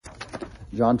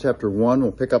John chapter 1,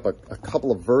 we'll pick up a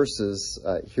couple of verses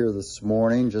here this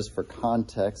morning just for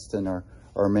context, and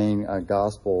our main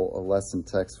gospel lesson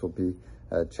text will be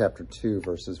chapter 2,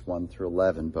 verses 1 through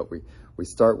 11. But we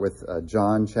start with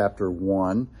John chapter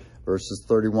 1, verses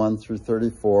 31 through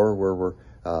 34, where we're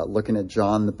looking at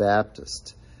John the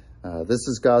Baptist. This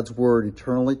is God's word,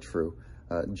 eternally true.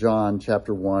 John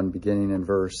chapter 1, beginning in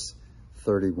verse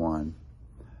 31.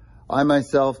 I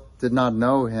myself did not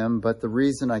know him, but the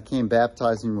reason I came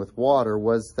baptizing with water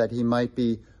was that he might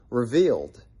be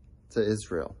revealed to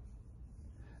Israel.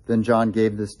 Then John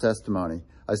gave this testimony.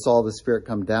 I saw the Spirit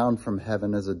come down from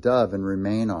heaven as a dove and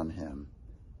remain on him.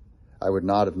 I would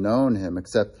not have known him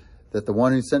except that the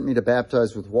one who sent me to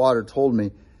baptize with water told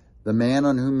me, the man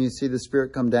on whom you see the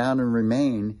Spirit come down and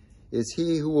remain is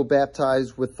he who will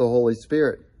baptize with the Holy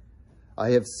Spirit. I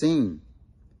have seen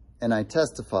and I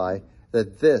testify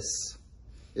that this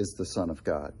is the Son of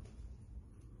God.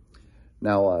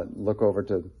 Now look over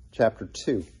to chapter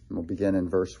 2, and we'll begin in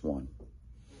verse 1.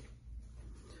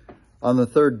 On the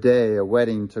third day, a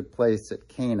wedding took place at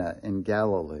Cana in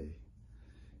Galilee.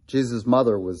 Jesus'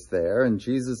 mother was there, and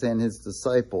Jesus and his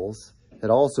disciples had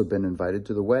also been invited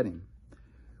to the wedding.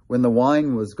 When the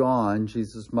wine was gone,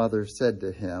 Jesus' mother said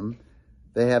to him,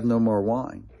 "They have no more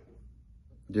wine."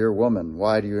 "Dear woman,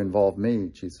 why do you involve me?"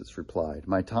 Jesus replied.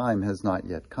 "My time has not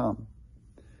yet come."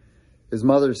 His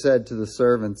mother said to the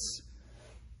servants,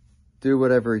 "Do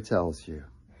whatever he tells you."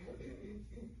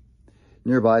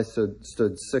 Nearby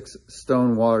stood 6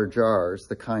 stone water jars,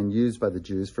 the kind used by the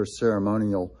Jews for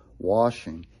ceremonial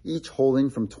washing, each holding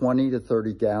from 20 to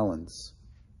 30 gallons.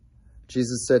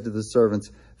 Jesus said to the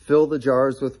servants, "Fill the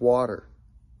jars with water."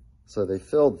 So they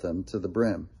filled them to the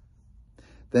brim.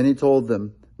 Then he told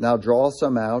them, "Now draw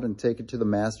some out and take it to the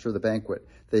master of the banquet."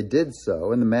 They did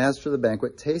so, and the master of the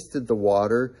banquet tasted the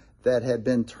water that had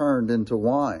been turned into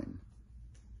wine.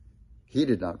 He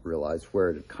did not realize where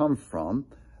it had come from,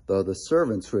 though the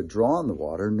servants who had drawn the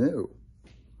water knew.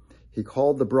 He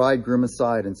called the bridegroom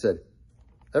aside and said,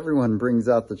 "Everyone brings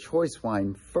out the choice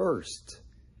wine first,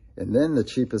 and then the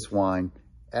cheapest wine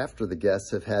after the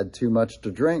guests have had too much to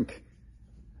drink.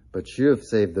 But you have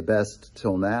saved the best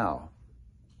till now."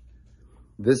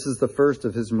 This is the first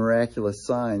of his miraculous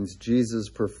signs Jesus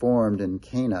performed in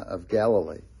Cana of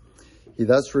Galilee. He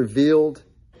thus revealed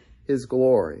his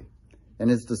glory, and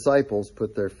his disciples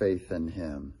put their faith in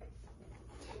him.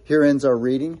 Here ends our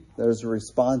reading. There's a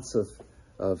response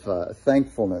of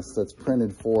thankfulness that's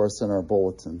printed for us in our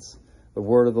bulletins. The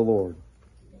word of the Lord.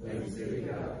 Thanks be to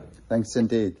God. Thanks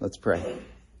indeed. Let's pray.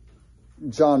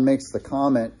 John makes the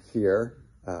comment here,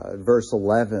 verse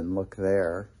 11, look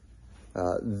there.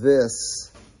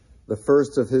 This, the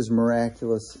first of his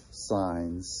miraculous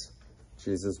signs,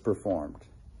 Jesus performed.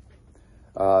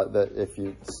 That if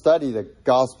you study the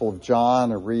Gospel of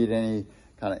John or read any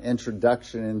kind of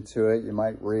introduction into it, you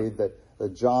might read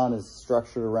that John is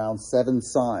structured around 7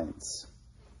 signs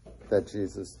that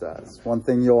Jesus does. One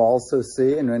thing you'll also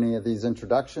see in any of these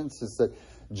introductions is that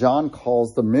John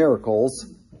calls the miracles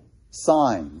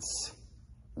signs.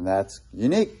 And that's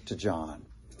unique to John.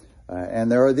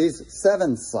 And there are these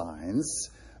 7 signs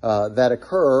that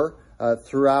occur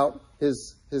throughout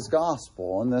his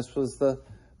gospel, and this was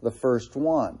the first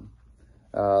one.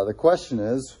 The question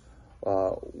is,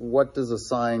 what does a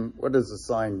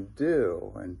sign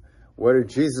do, and what do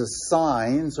Jesus'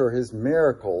 signs or his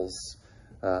miracles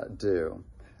do?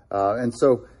 And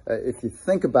so, if you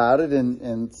think about it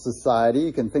in society,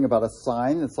 you can think about a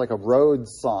sign that's like a road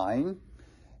sign,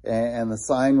 and the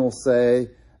sign will say,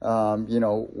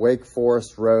 Wake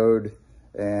Forest Road,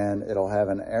 and it'll have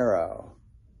an arrow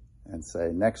and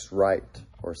say next right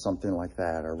or something like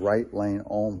that, or right lane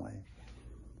only.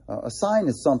 A sign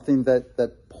is something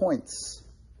that points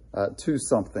to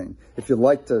something. If you'd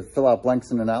like to fill out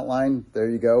blanks in an outline, there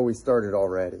you go. We started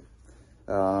already.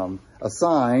 A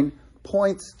sign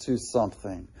points to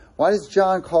something. Why does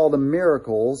John call the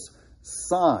miracles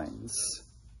signs?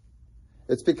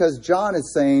 It's because John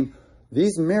is saying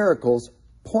these miracles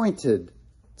pointed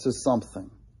to something.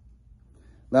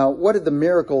 Now, what did the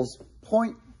miracles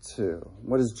point to?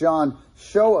 What does John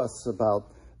show us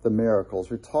about the miracles?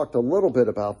 We talked a little bit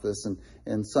about this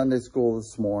in Sunday school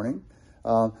this morning.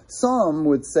 Some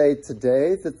would say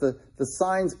today that the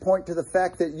signs point to the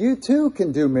fact that you too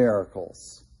can do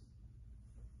miracles.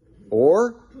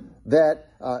 Or that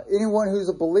anyone who's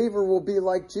a believer will be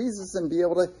like Jesus and be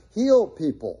able to heal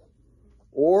people.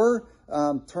 Or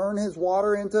turn his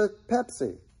water into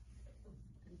Pepsi.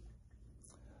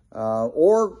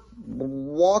 Or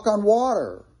walk on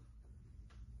water.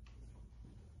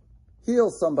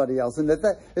 Heal somebody else. And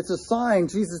that it's a sign,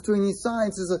 Jesus doing these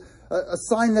signs is a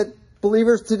sign that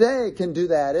believers today can do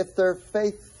that if they're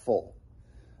faithful.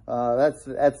 That's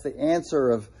the answer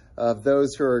of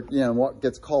those who are, what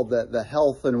gets called the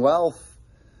health and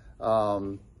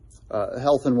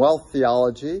wealth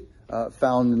theology,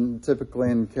 found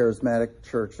typically in charismatic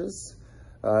churches.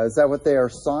 Is that what they are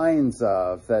signs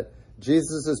of? That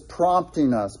Jesus is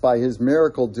prompting us by his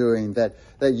miracle doing, that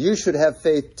you should have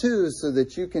faith too, so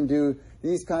that you can do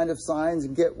these kind of signs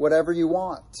and get whatever you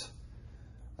want.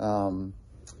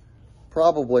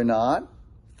 Probably not.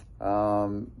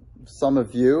 Some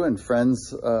of you and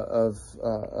friends of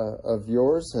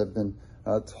yours have been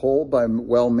told by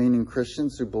well-meaning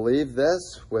Christians who believe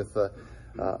this, with a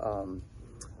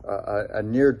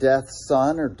near-death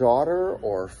son or daughter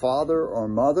or father or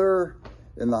mother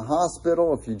in the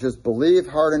hospital, if you just believe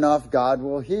hard enough, God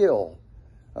will heal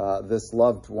this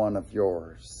loved one of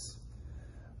yours.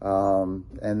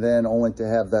 And then only to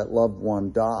have that loved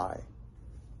one die.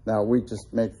 Now, we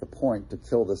just make the point to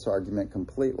kill this argument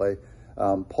completely.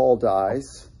 Paul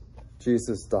dies.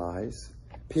 Jesus dies.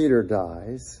 Peter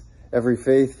dies. Every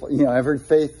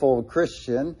faithful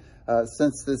Christian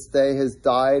since this day has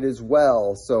died as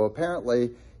well. So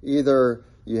apparently, either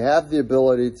you have the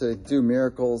ability to do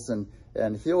miracles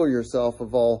and heal yourself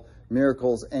of all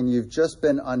miracles, and you've just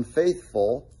been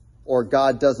unfaithful, or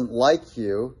God doesn't like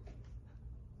you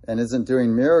and isn't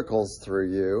doing miracles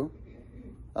through you,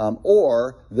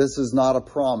 or this is not a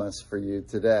promise for you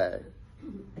today.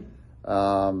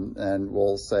 And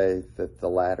we'll say that the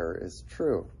latter is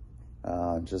true,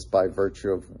 just by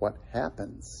virtue of what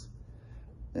happens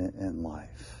in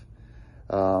life.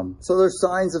 So there's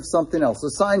signs of something else.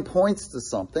 The sign points to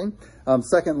something.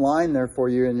 Second line there for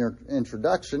you in your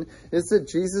introduction is that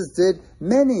Jesus did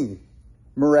many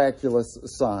miraculous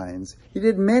signs. He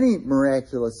did many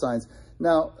miraculous signs.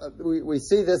 Now, we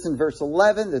see this in verse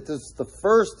 11, that this is the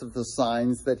first of the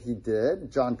signs that he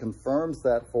did. John confirms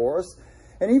that for us.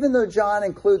 And even though John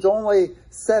includes only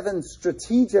 7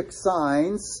 strategic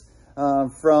signs,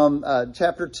 from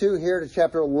chapter 2 here to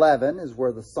chapter 11 is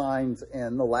where the signs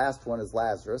end. The last one is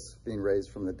Lazarus being raised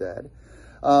from the dead.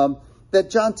 That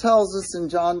John tells us in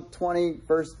John 20,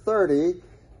 verse 30,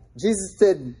 Jesus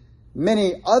did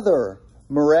many other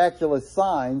miraculous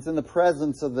signs in the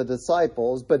presence of the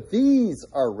disciples, but these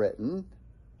are written,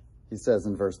 he says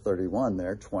in verse 31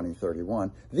 there,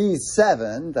 20:31, these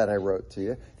 7 that I wrote to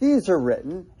you, these are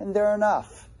written and they're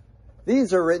enough.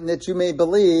 These are written that you may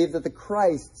believe that the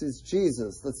Christ is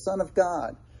Jesus, the Son of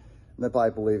God, and that by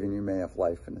believing you may have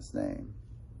life in his name.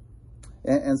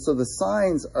 And so the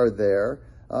signs are there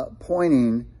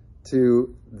pointing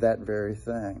to that very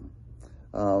thing.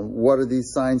 What are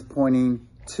these signs pointing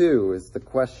to is the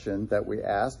question that we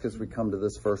ask as we come to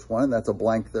this first one, and that's a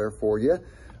blank there for you.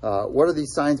 What are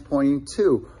these signs pointing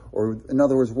to? Or in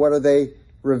other words, what are they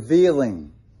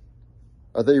revealing?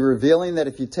 Are they revealing that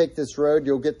if you take this road,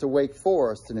 you'll get to Wake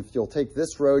Forest, and if you'll take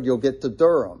this road, you'll get to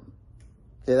Durham?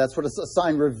 Okay, that's what a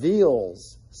sign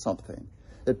reveals, something.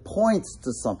 It points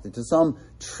to something, to some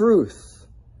truth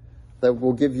that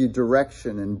will give you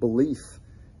direction and belief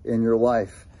in your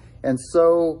life. And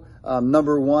so,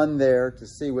 number one there, to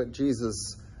see what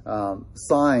Jesus'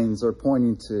 signs are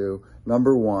pointing to,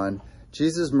 number one,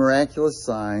 Jesus' miraculous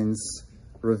signs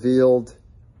revealed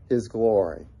his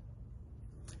glory.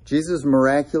 Jesus'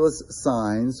 miraculous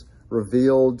signs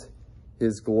revealed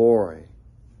his glory.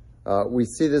 We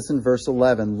see this in verse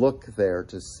 11. Look there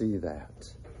to see that.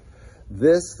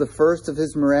 This, the first of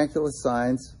his miraculous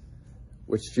signs,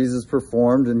 which Jesus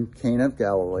performed in Cana of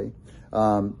Galilee.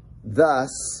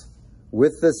 Thus,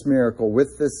 with this miracle,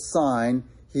 with this sign,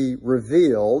 he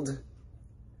revealed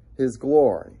his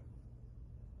glory.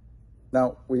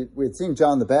 Now, we had seen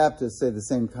John the Baptist say the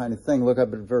same kind of thing. Look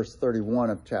up at verse 31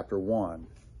 of chapter 1.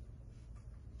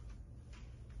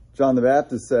 John the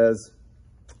Baptist says,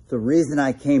 the reason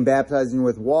I came baptizing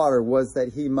with water was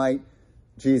that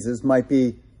Jesus might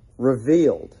be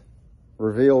revealed.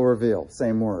 Reveal,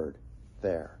 same word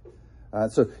there.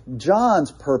 So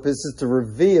John's purpose is to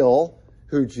reveal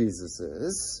who Jesus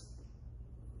is,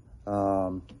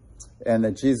 and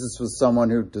that Jesus was someone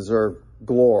who deserved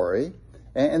glory,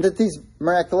 and that these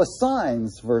miraculous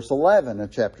signs, verse 11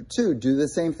 of chapter 2, do the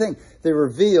same thing. They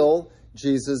reveal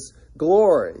Jesus'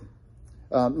 glory.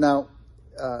 Now,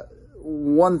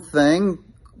 one thing,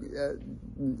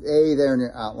 there in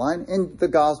your outline, in the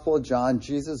Gospel of John,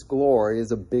 Jesus' glory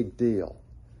is a big deal.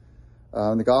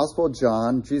 In the Gospel of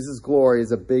John, Jesus' glory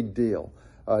is a big deal.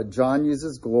 John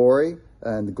uses glory,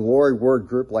 and the glory word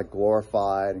group like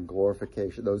glorified and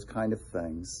glorification, those kind of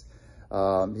things.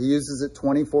 He uses it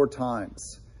 24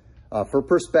 times. For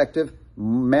perspective,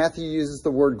 Matthew uses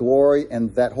the word glory, and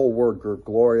that whole word group,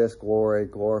 glorious, glory,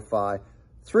 glorify,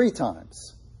 3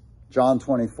 times. John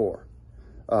 24.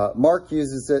 Mark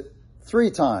uses it 3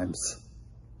 times.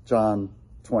 John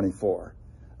 24.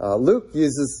 Luke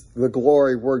uses the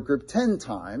glory word group 10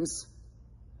 times.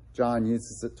 John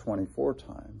uses it 24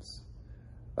 times.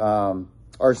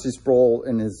 R.C. Sproul,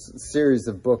 in his series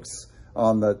of books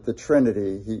on the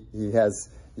Trinity, he has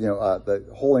the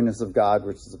holiness of God,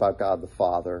 which is about God the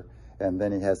Father, and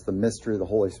then he has the mystery of the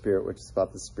Holy Spirit, which is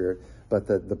about the Spirit. But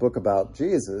the book about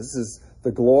Jesus is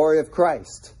the glory of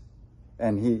Christ,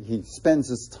 and he spends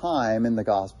his time in the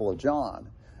Gospel of John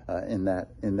in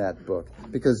that book,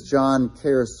 because John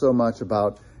cares so much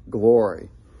about glory.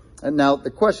 And now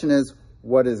the question is,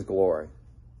 what is glory?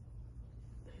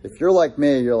 If you're like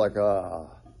me, you're like,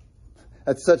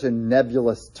 that's such a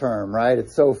nebulous term, right?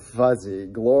 It's so fuzzy.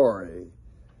 Glory.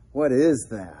 What is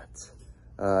that?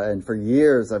 And for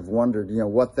years I've wondered,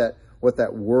 what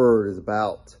that word is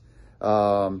about.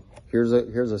 Here's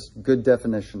a good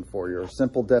definition for you, a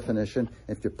simple definition.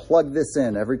 If you plug this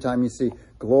in every time you see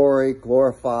glory,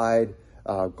 glorified,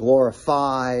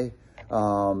 glorify,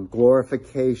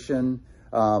 glorification,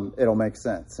 it'll make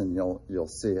sense, and you'll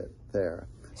see it there.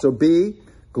 So B,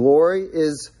 glory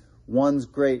is one's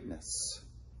greatness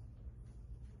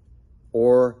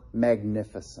or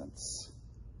magnificence.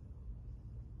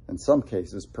 In some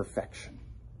cases, perfection.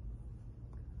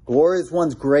 Glory is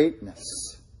one's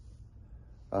greatness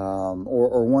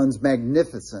or one's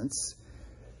magnificence.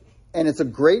 And it's a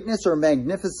greatness or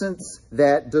magnificence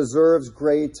that deserves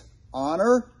great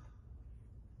honor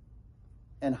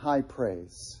and high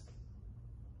praise.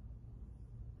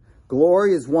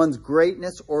 Glory is one's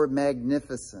greatness or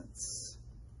magnificence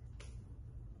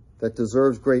that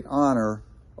deserves great honor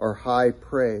or high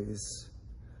praise.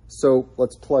 So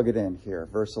let's plug it in here.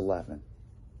 Verse 11.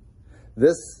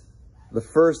 This, the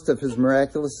first of his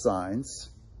miraculous signs,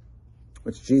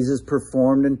 which Jesus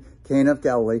performed in Cana of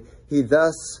Galilee, he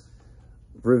thus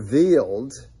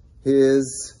revealed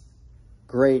his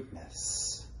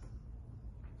greatness,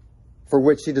 for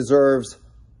which he deserves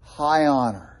high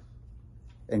honor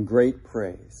and great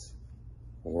praise.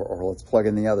 Or let's plug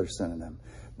in the other synonym.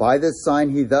 By this sign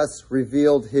he thus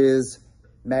revealed his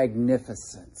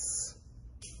magnificence.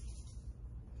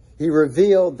 He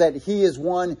revealed that he is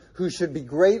one who should be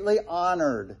greatly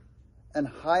honored and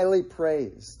highly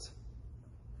praised.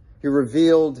 He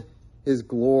revealed his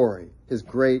glory, his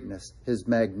greatness, his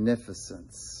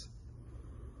magnificence.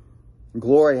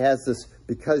 Glory has this,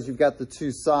 because you've got the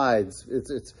two sides,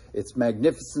 it's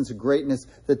magnificence and greatness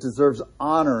that deserves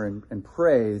honor and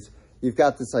praise. You've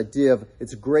got this idea of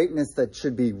it's greatness that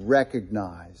should be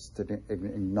recognized and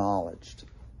acknowledged.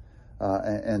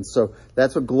 And so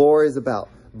that's what glory is about.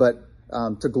 But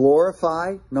to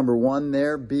glorify, number 1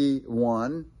 there,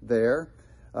 B1 there,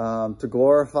 to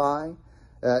glorify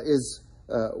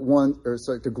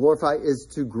to glorify is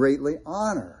to greatly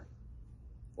honor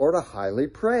or to highly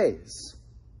praise.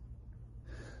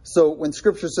 So when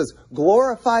Scripture says,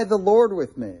 glorify the Lord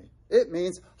with me, it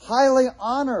means highly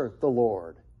honor the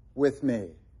Lord with me.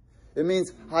 It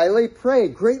means highly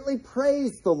praise, greatly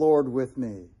praise the Lord with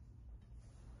me.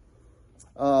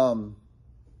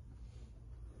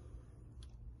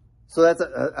 So that's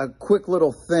a quick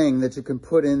little thing that you can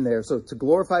put in there. So to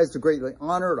glorify is to greatly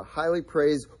honor, to highly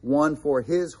praise one for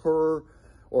his, her,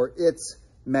 or its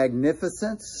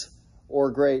magnificence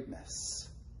or greatness.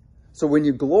 So when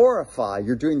you glorify,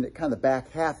 you're doing the kind of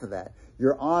back half of that.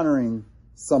 You're honoring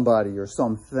somebody or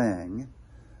something,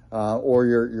 or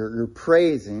you're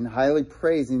praising, highly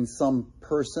praising some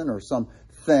person or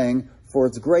something for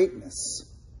its greatness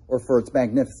or for its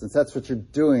magnificence. That's what you're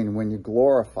doing when you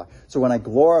glorify. So when I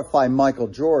glorify Michael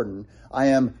Jordan, I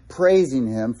am praising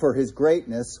him for his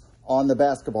greatness on the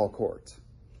basketball court.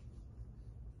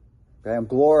 Okay, I'm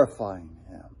glorifying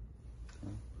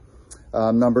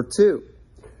him. Number 2,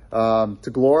 to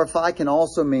glorify can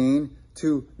also mean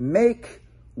to make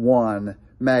one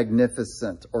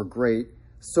magnificent or great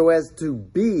so as to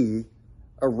be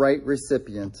a right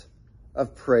recipient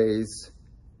of praise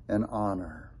and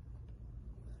honor.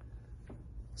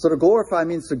 So to glorify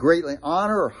means to greatly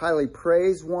honor or highly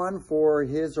praise one for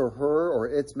his or her or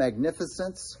its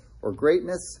magnificence or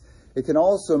greatness. It can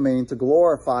also mean to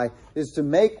glorify is to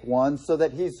make one so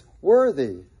that he's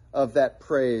worthy of that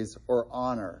praise or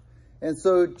honor. And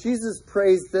so Jesus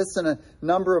praised this in a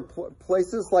number of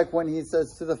places, like when he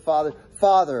says to the Father,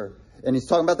 Father, and he's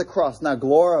talking about the cross, now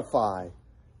glorify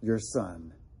your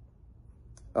Son.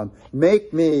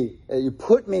 Make me, you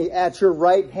put me at your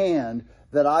right hand,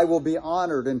 that I will be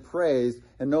honored and praised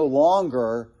and no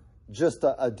longer just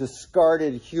a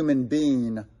discarded human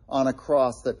being on a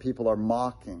cross that people are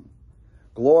mocking.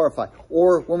 Glorify.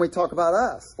 Or when we talk about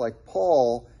us, like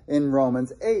Paul in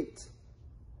Romans 8,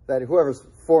 that whoever's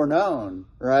foreknown,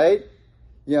 right?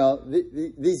 You know,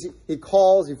 he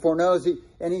calls, he foreknows,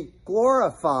 and he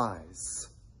glorifies.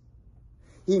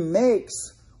 He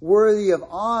makes worthy of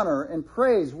honor and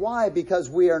praise. Why? Because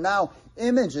we are now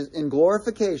images in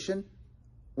glorification.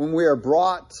 When we are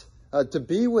brought to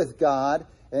be with God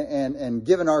and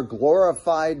given our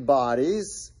glorified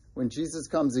bodies, when Jesus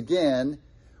comes again,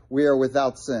 we are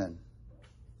without sin.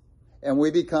 And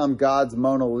we become God's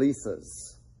Mona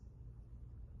Lisas.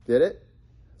 Get it?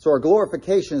 So our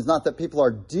glorification is not that people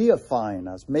are deifying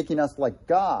us, making us like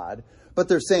God, but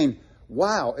they're saying,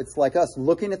 wow, it's like us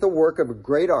looking at the work of a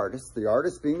great artist, the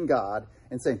artist being God,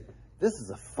 and saying, this is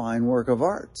a fine work of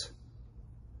art.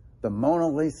 The Mona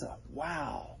Lisa.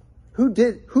 Wow.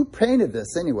 Who painted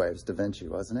this anyway? It was Da Vinci,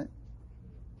 wasn't it?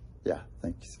 Yeah,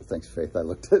 thanks, Faith. I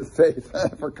looked at Faith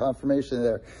for confirmation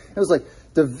there. It was like,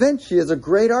 Da Vinci is a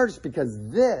great artist because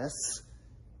this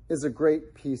is a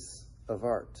great piece of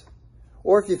art.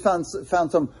 Or if you found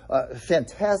some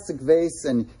fantastic vase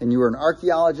and you were an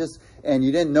archaeologist and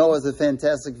you didn't know it was a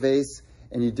fantastic vase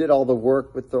and you did all the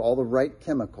work with all the right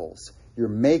chemicals, you're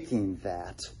making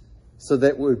that so that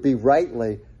it would be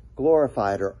rightly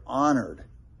glorified or honored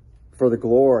for the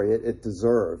glory it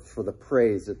deserves, for the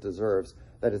praise it deserves,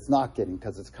 that it's not getting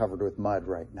because it's covered with mud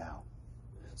right now.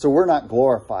 So we're not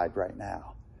glorified right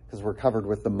now because we're covered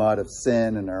with the mud of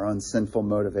sin and our own sinful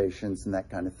motivations and that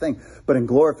kind of thing. But in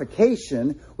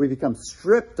glorification, we become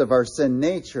stripped of our sin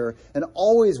nature and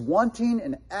always wanting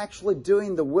and actually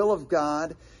doing the will of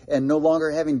God and no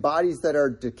longer having bodies that are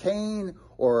decaying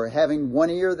or having one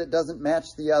ear that doesn't match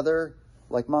the other,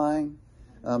 like mine,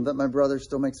 that my brother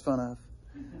still makes fun of.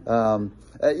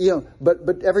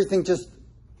 But everything just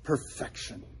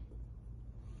perfection,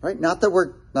 right? Not that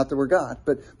we're God,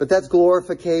 but that's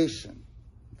glorification.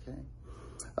 Okay,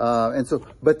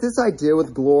 but this idea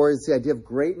with glory is the idea of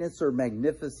greatness or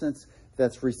magnificence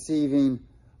that's receiving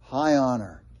high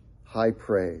honor, high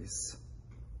praise.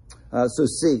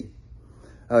 The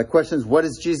question is, what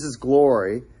is Jesus'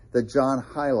 glory that John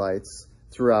highlights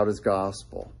throughout his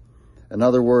gospel? In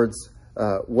other words,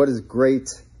 what is great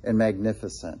and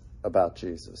magnificent about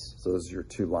Jesus? So those are your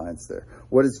two lines there.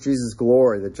 What is Jesus'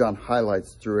 glory that John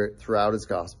highlights throughout his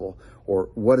gospel? Or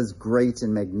what is great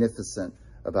and magnificent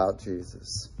about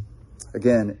Jesus?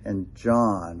 Again, in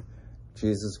John,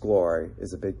 Jesus' glory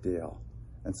is a big deal.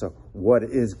 And so what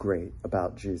is great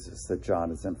about Jesus that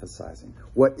John is emphasizing?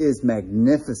 What is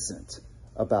magnificent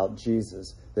about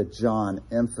Jesus that John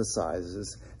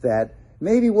emphasizes that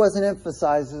maybe wasn't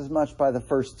emphasized as much by the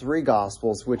first three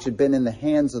Gospels, which had been in the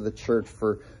hands of the church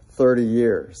for 30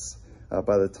 years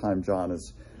by the time John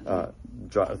is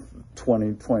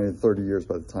 20 to 30 years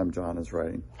by the time John is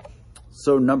writing.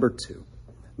 So number two,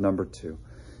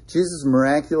 Jesus'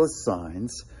 miraculous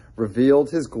signs revealed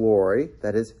his glory,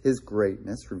 that is his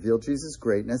greatness, revealed Jesus'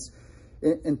 greatness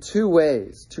in two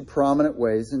ways, two prominent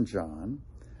ways in John.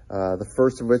 The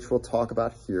first of which we'll talk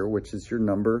about here, which is your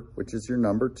number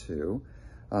two.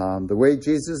 The way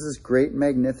Jesus is great and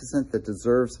magnificent that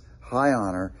deserves high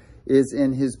honor is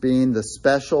in his being the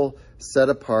special,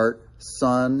 set-apart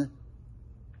Son,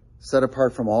 set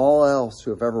apart from all else who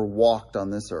have ever walked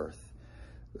on this earth.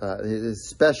 His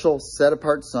special,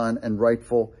 set-apart Son and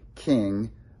rightful King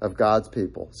of God's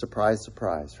people. Surprise,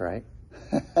 surprise, right?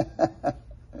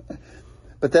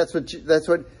 But that's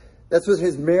what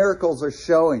his miracles are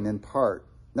showing in part.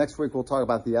 Next week we'll talk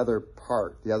about the other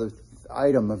part, the other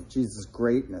item of Jesus'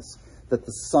 greatness that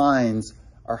the signs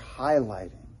are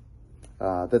highlighting.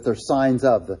 That they're signs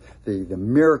of. The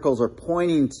miracles are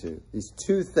pointing to these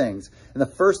two things. And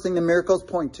the first thing the miracles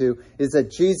point to is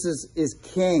that Jesus is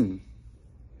King.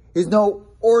 He's no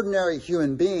ordinary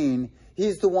human being.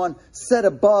 He's the one set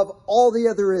above all the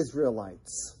other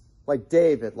Israelites, like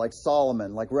David, like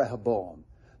Solomon, like Rehoboam.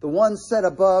 The one set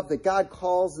above that God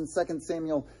calls in 2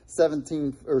 Samuel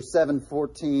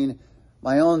 7:14,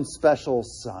 my own special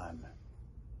son.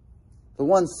 The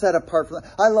one set apart from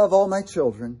that. I love all my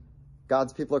children.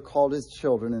 God's people are called his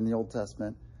children in the Old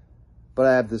Testament. But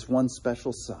I have this one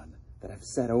special son that I've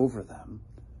set over them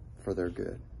for their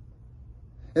good.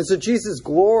 And so Jesus'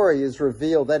 glory is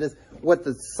revealed. That is what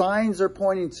the signs are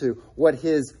pointing to, what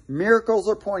his miracles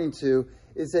are pointing to,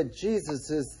 is that Jesus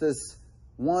is this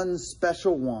one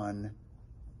special one,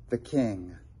 the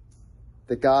King,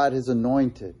 that God has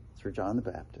anointed through John the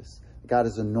Baptist. God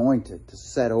has anointed to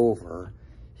set over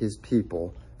his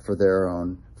people for their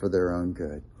own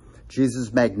good.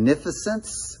 Jesus'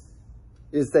 magnificence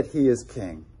is that he is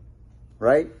King,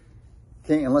 right?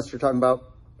 King, unless you're talking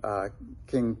about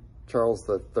King Charles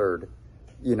III,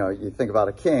 you think about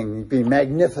a king being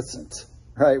magnificent,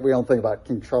 right? We don't think about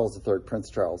King Charles III, Prince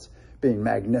Charles, being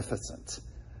magnificent.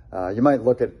 You might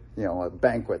look at, a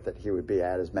banquet that he would be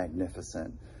at as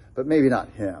magnificent, but maybe not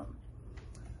him.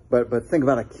 But think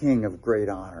about a king of great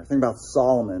honor. Think about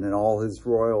Solomon in all his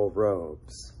royal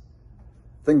robes.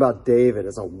 Think about David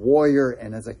as a warrior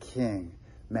and as a king,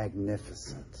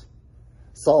 magnificent.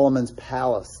 Solomon's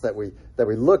palace that we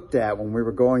looked at when we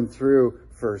were going through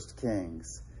 1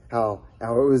 Kings, how it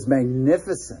was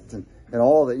magnificent, and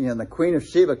all that. And the Queen of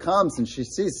Sheba comes and she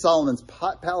sees Solomon's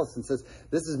palace and says,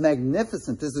 "This is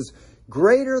magnificent. This is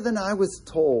greater than I was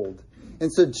told."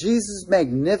 And so Jesus'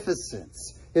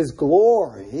 magnificence, his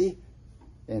glory,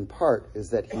 in part, is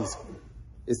that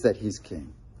he's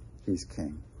king. He's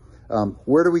king.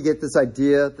 Where do we get this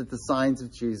idea that the signs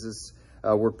of Jesus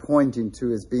we're pointing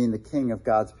to as being the king of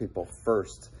God's people?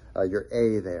 First, your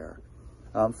A there.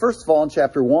 First of all, in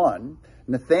chapter 1,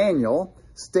 Nathanael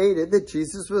stated that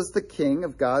Jesus was the king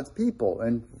of God's people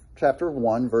in chapter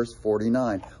 1, verse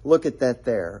 49. Look at that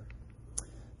there.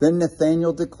 Then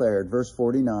Nathanael declared, verse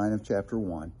 49 of chapter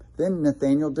 1, then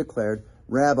Nathanael declared,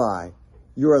 "Rabbi,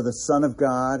 you are the Son of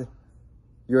God,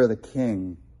 you are the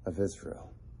King of Israel."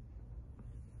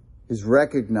 He's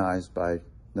recognized by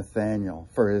Nathanael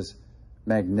for his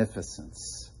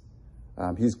magnificence.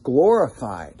 He's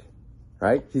glorified,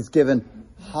 right? He's given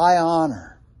high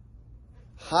honor,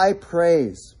 high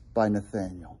praise by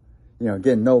Nathanael.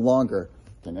 Again, no longer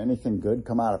can anything good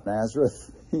come out of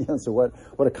Nazareth. So what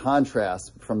a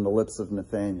contrast from the lips of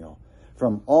Nathanael,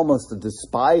 from almost a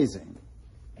despising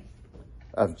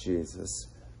of Jesus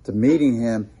to meeting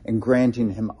him and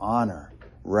granting him honor.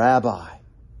 Rabbi,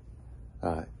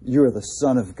 you are the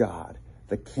Son of God,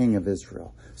 the King of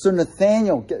Israel. So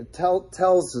Nathanael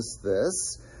tells us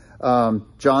this.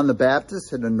 John the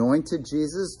Baptist had anointed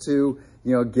Jesus to,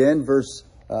 again, verse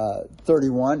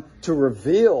 31, to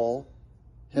reveal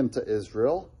him to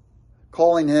Israel,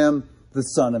 calling him the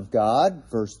Son of God,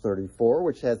 verse 34,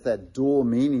 which has that dual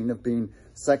meaning of being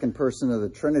second person of the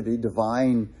Trinity,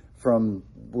 divine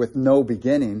with no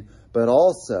beginning, but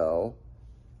also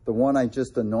the one I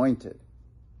just anointed.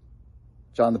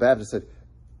 John the Baptist said,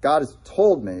 God has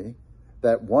told me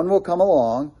that one will come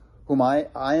along whom I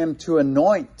am to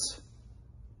anoint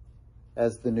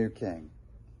as the new king.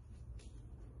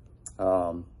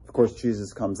 Of course,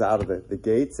 Jesus comes out of the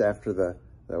gates after the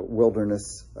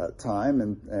wilderness time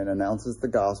and announces the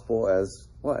gospel as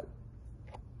what?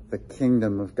 The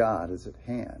kingdom of God is at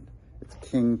hand. It's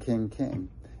king, king, king.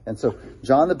 And so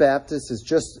John the Baptist is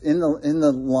just in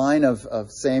the line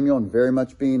of Samuel, and very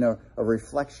much being a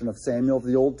reflection of Samuel of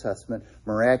the Old Testament.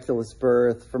 Miraculous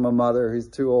birth from a mother who's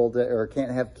too old or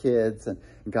can't have kids, and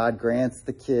God grants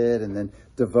the kid, and then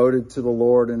devoted to the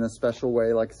Lord in a special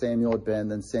way like Samuel had been.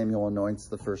 Then Samuel anoints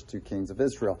the first two kings of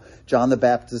Israel. John the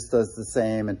Baptist does the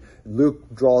same, and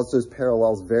Luke draws those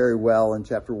parallels very well in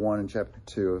chapter 1 and chapter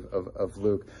 2 of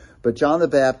Luke. But John the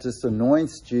Baptist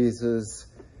anoints Jesus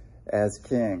as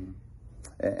king,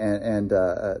 and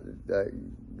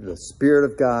the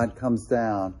Spirit of God comes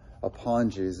down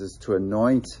upon Jesus to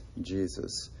anoint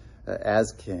Jesus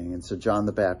as king. And so John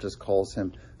the Baptist calls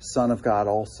him Son of God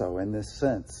also, in this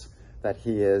sense that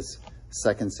he is,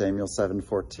 2 Samuel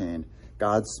 7:14,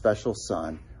 God's special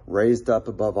son, raised up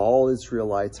above all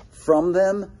Israelites, from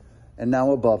them and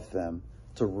now above them,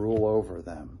 to rule over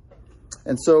them.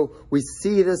 And so we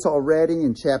see this already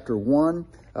in chapter 1,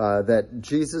 that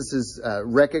Jesus is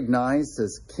recognized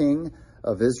as King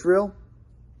of Israel.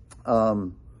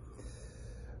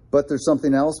 But there's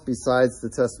something else besides the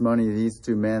testimony of these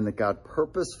two men that God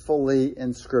purposefully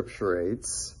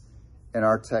inscripturates in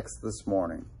our text this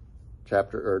morning,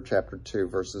 chapter 2,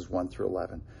 verses 1 through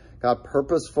 11. God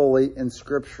purposefully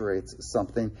inscripturates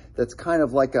something that's kind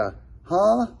of like a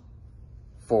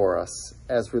for us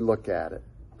as we look at it.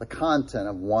 The content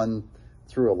of 1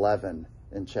 through 11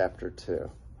 in chapter 2.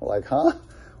 Like,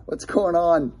 what's going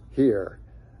on here?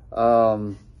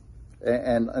 And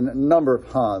a number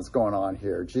of going on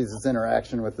here. Jesus'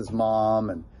 interaction with his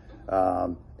mom. And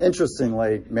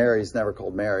interestingly, Mary's never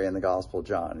called Mary in the Gospel of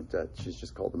John. She's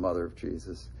just called the mother of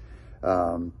Jesus.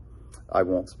 I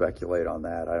won't speculate on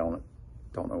that. I don't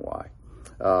know why.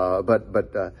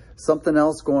 But something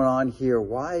else going on here.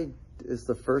 Why is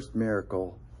the first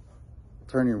miracle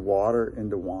turning water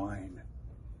into wine?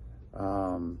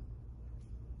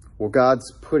 Well,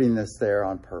 God's putting this there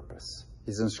on purpose.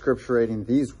 He's inscripturating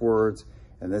these words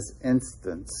in this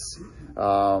instance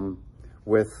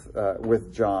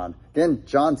with John. Again,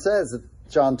 John says at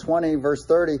John 20, verse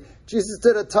 30, Jesus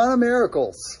did a ton of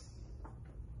miracles,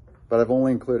 but I've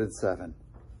only included 7.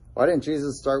 Why didn't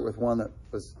Jesus start with one that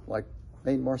was like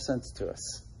made more sense to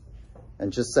us?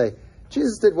 And just say,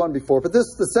 Jesus did one before, but this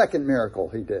is the second miracle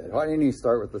he did. Why didn't he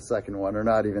start with the second one, or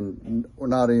not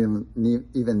even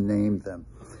name them?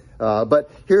 But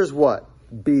here's what: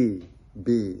 B,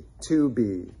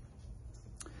 2B.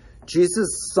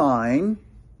 Jesus' sign.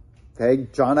 Okay,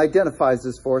 John identifies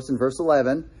this for us in verse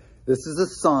 11. This is a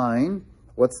sign.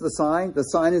 What's the sign? The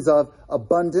sign is of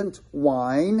abundant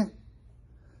wine.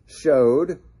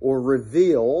 Showed or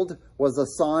revealed was a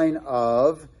sign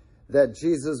of that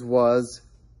Jesus was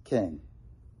king.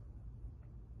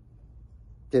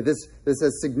 Okay, this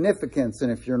has significance, and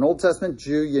if you're an Old Testament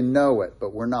Jew, you know it,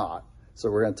 but we're not.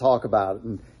 So we're going to talk about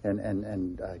it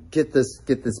and get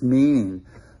this meaning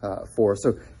for us.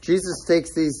 So Jesus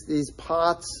takes these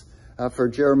pots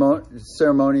for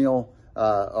ceremonial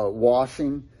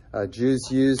washing. Jews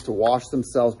used to wash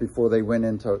themselves before they went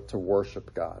in to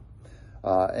worship God.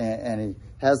 And he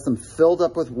has them filled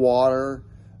up with water,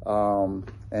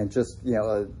 and just,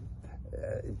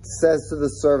 says to the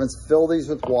servants, fill these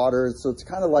with water. So it's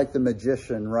kind of like the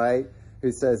magician, right?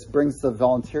 Who says, brings the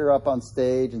volunteer up on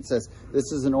stage and says,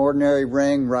 this is an ordinary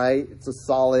ring, right? It's a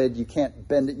solid. You can't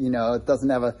bend it, it doesn't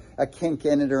have a kink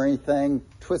in it or anything.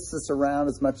 Twist this around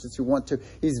as much as you want to.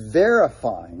 He's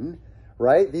verifying,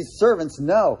 right? These servants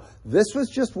know this was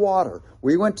just water.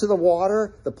 We went to the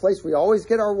water, the place we always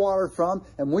get our water from,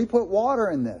 and we put water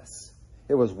in this.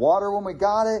 It was water when we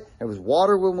got it. It was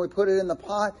water when we put it in the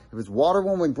pot. It was water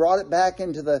when we brought it back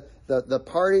into the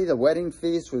party, the wedding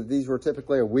feast. These were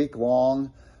typically a week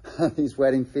long, these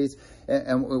wedding feasts.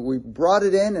 And we brought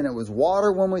it in, and it was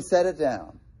water when we set it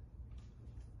down.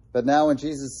 But now when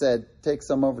Jesus said, take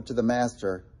some over to the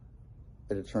master,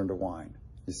 it had turned to wine.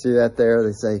 You see that there?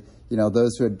 They say,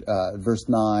 those who had, verse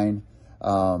 9,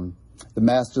 the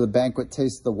master of the banquet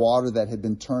tasted the water that had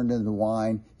been turned into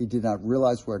wine. He did not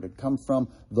realize where it had come from,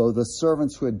 though the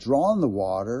servants who had drawn the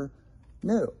water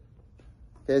knew.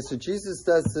 Okay, so Jesus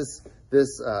does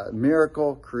this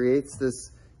miracle, creates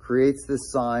this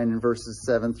sign in verses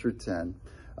 7 through 10,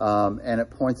 and it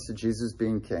points to Jesus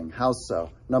being king. How so?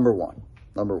 Number one.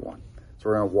 So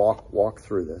we're going to walk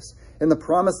through this. In the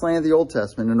promised land of the Old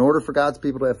Testament, in order for God's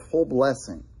people to have full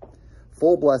blessing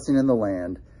in the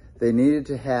land, they needed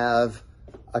to have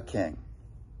a king.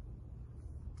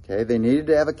 Okay, they needed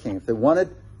to have a king. If they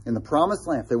wanted, in the promised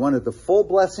land, if they wanted the full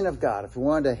blessing of God, if they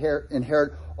wanted to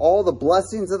inherit all the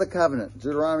blessings of the covenant,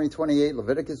 Deuteronomy 28,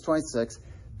 Leviticus 26,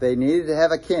 they needed to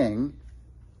have a king,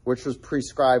 which was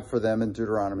prescribed for them in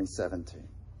Deuteronomy 17.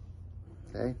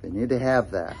 Okay, they need to have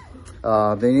that.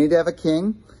 They need to have a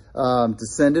king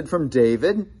descended from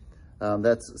David.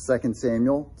 That's 2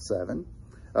 Samuel 7,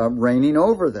 reigning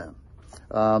over them.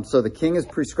 So the king is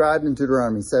prescribed in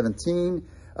Deuteronomy 17.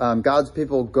 God's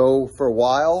people go for a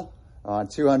while,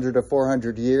 200 to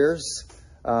 400 years,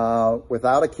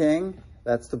 without a king.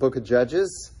 That's the book of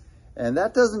Judges. And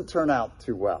that doesn't turn out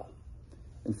too well.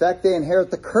 In fact, they inherit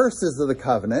the curses of the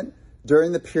covenant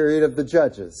during the period of the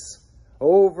Judges,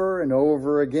 over and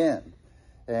over again.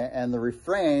 And the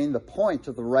refrain, the point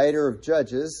of the writer of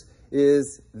Judges,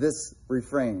 is this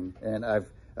refrain. And I've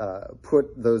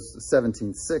put those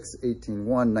 17:6,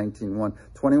 18:1, 19:1,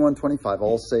 21:25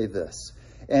 all say this.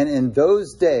 And in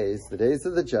those days, the days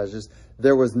of the Judges,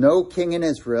 there was no king in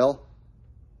Israel,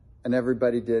 and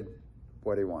everybody did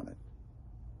what he wanted.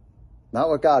 Not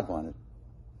what God wanted.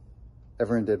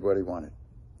 Everyone did what he wanted.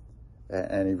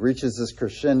 And he reaches this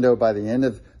crescendo by the end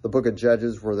of the book of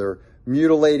Judges where they're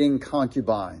mutilating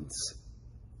concubines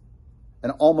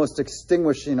and almost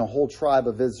extinguishing a whole tribe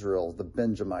of Israel, the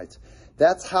Benjamites.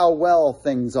 That's how well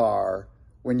things are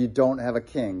when you don't have a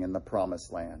king in the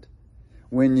promised land.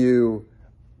 When you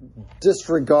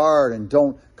disregard and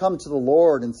don't come to the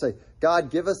Lord and say,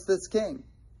 God, give us this king.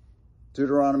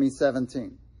 Deuteronomy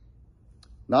 17.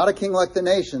 Not a king like the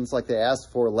nations, like they asked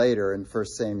for later in 1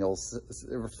 Samuel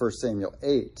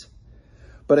 8.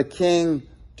 But a king,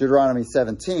 Deuteronomy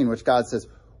 17, which God says,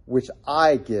 which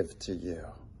I give to you.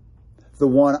 The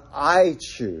one I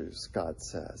choose, God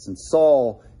says. And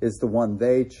Saul is the one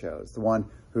they chose. The one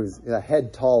who's a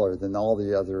head taller than all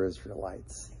the other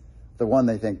Israelites. The one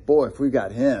they think, boy, if we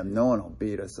got him, no one will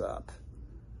beat us up.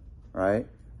 Right?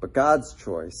 But God's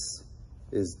choice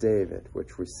is David,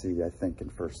 which we see, I think, in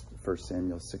 1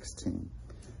 Samuel 16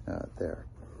 there.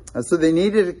 So they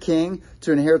needed a king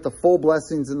to inherit the full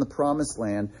blessings in the promised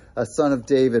land, a son of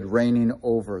David reigning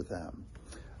over them.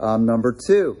 Number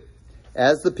two,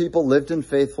 as the people lived in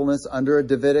faithfulness under a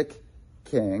Davidic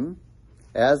king,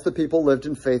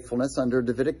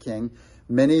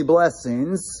 many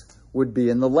blessings would be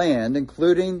in the land,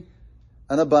 including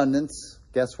an abundance,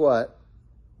 guess what?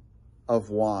 of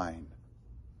wine.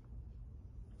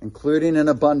 Including an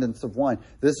abundance of wine.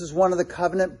 This is one of the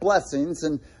covenant blessings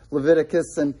in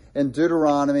Leviticus and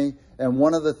Deuteronomy, and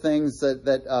one of the things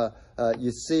that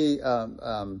you see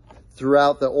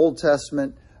throughout the Old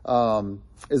Testament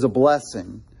is a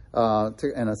blessing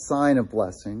and a sign of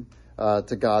blessing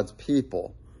to God's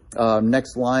people.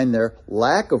 Next line there,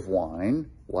 lack of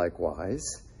wine,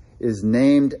 likewise, is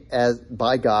named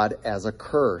by God as a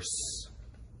curse.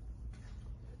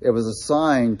 It was a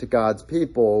sign to God's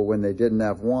people when they didn't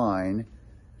have wine,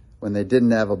 when they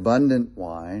didn't have abundant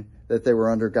wine, that they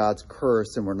were under God's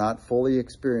curse and were not fully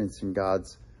experiencing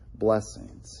God's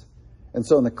blessings. And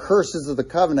so in the curses of the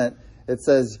covenant, it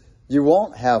says, you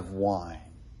won't have wine.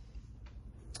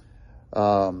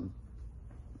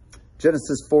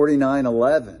 Genesis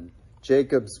 49:11,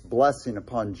 Jacob's blessing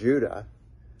upon Judah,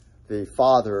 the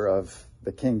father of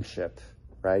the kingship,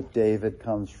 right? David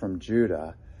comes from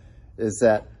Judah, is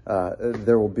that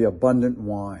there will be abundant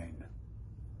wine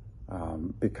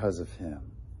because of him.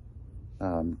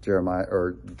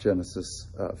 Genesis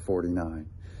 49.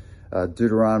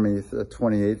 Deuteronomy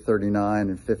 28:39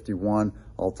 and 51,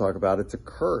 I'll talk about it's a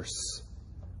curse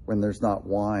when there's not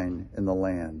wine in the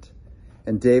land.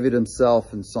 And David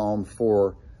himself in Psalm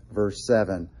 4, verse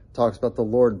 7, talks about the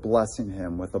Lord blessing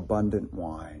him with abundant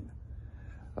wine.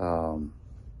 Now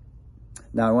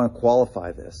I want to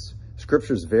qualify this.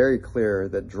 Scripture is very clear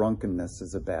that drunkenness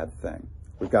is a bad thing.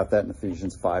 We've got that in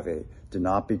Ephesians 5:8. Do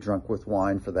not be drunk with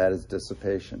wine, for that is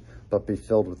dissipation, but be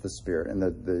filled with the Spirit. And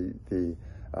the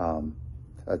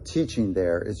teaching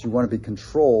there is you want to be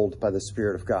controlled by the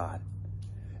Spirit of God.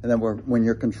 And then when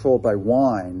you're controlled by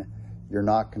wine, you're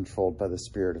not controlled by the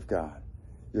Spirit of God.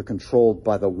 You're controlled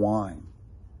by the wine.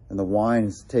 And the wine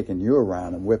is taking you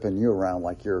around and whipping you around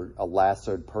like you're a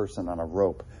lassoed person on a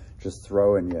rope, just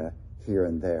throwing you here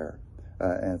and there.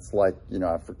 And it's like,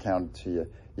 I've recounted to you,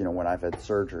 when I've had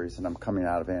surgeries and I'm coming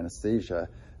out of anesthesia.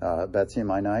 Betsy, am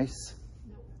I nice?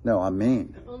 No, I'm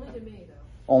mean. Only to me, though.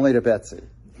 Only to Betsy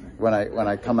when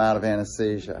I come out of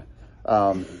anesthesia.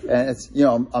 And it's,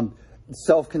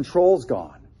 self-control's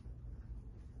gone.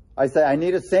 I say, I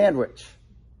need a sandwich.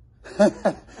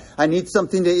 I need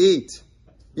something to eat.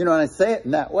 And I say it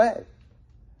in that way.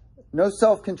 No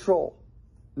self-control.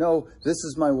 No, this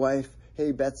is my wife.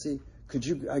 Hey, Betsy, could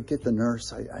you get the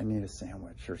nurse? I need a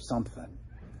sandwich or something.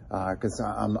 Because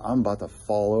I'm about to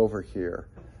fall over here.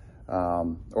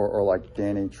 Or like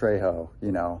Danny Trejo,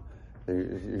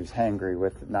 who's hangry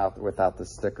without the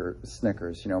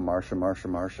Snickers.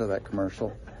 Marsha, that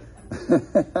commercial.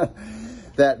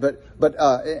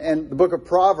 And the book of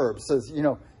Proverbs says,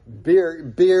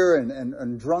 beer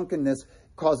and drunkenness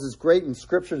causes great, and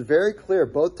Scripture is very clear,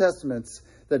 both Testaments,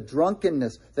 that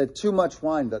drunkenness, that too much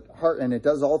wine, and it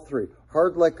does all three,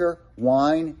 hard liquor,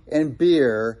 wine, and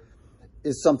beer,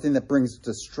 is something that brings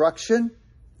destruction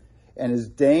and is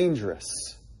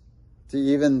dangerous to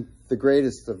even the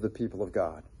greatest of the people of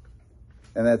God.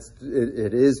 And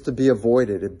it is to be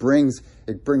avoided. It brings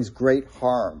great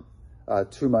harm,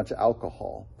 too much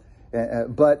alcohol.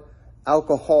 But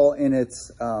alcohol in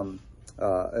its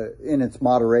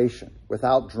moderation,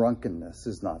 without drunkenness,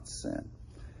 is not sin.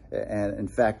 And in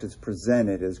fact, it's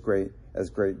presented as great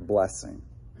blessing.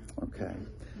 Okay,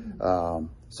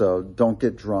 so don't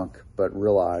get drunk, but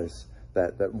realize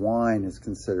that wine is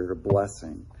considered a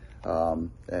blessing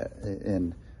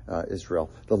in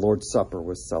Israel. The Lord's Supper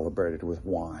was celebrated with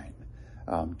wine.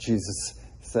 Jesus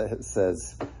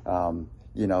says,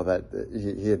 that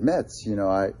he admits,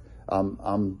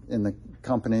 I'm in the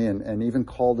company and even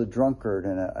called a drunkard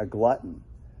and a glutton.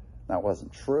 That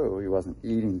wasn't true. He wasn't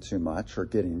eating too much or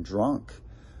getting drunk,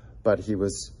 but he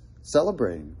was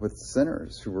celebrating with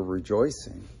sinners who were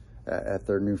rejoicing at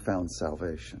their newfound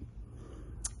salvation.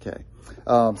 Okay.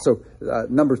 So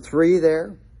number 3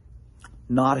 there,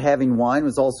 not having wine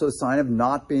was also a sign of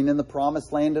not being in the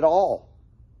promised land at all,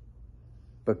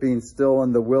 but being still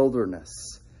in the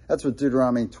wilderness. That's what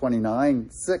Deuteronomy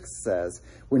 29:6 says.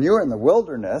 When you were in the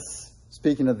wilderness,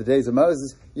 speaking of the days of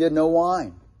Moses, you had no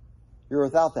wine. You were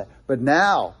without that. But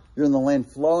now you're in the land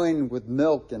flowing with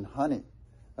milk and honey.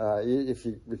 If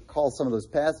you recall some of those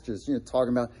passages,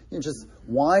 talking about just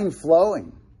wine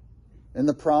flowing in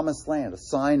the promised land, a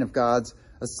sign of God's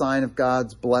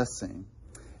blessing.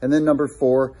 And then number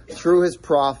 4, through his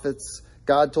prophets,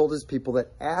 God told his people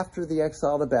that after the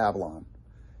exile to Babylon,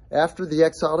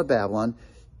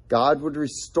 God would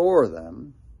restore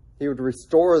them. He would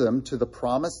restore them to the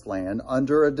promised land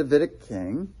under a Davidic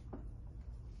king.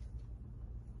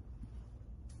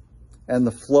 And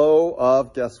the flow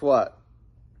of, guess what?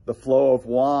 The flow of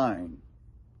wine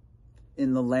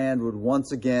in the land would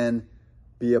once again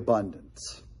be abundant.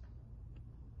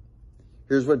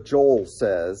 Here's what Joel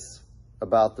says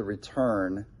about the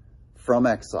return from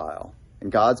exile and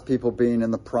God's people being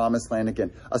in the promised land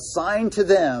again. A sign to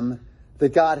them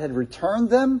that God had returned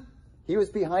them, he was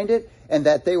behind it, and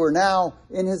that they were now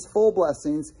in his full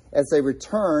blessings as they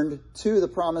returned to the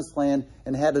promised land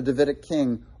and had a Davidic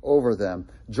king over them.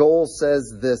 Joel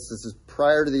says this is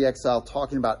prior to the exile,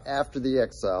 talking about after the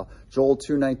exile. Joel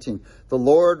 2:19. The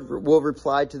Lord will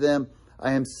reply to them,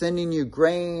 I am sending you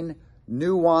grain,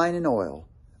 new wine, and oil,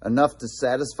 enough to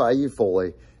satisfy you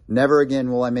fully. Never again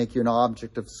will I make you an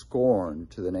object of scorn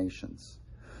to the nations.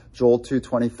 Joel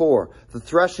 2:24. The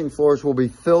threshing floors will be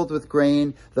filled with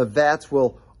grain. The vats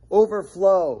will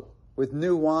overflow with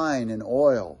new wine and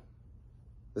oil.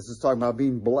 This is talking about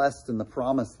being blessed in the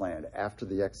promised land after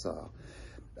the exile.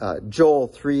 Joel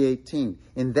 3:18.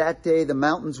 In that day, the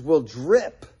mountains will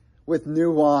drip with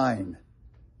new wine.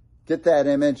 Get that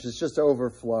image? It's just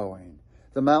overflowing.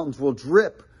 The mountains will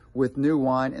drip with new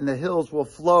wine, and the hills will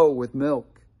flow with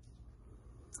milk.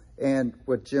 And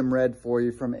what Jim read for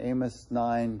you from Amos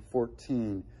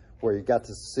 9:14, where you got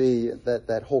to see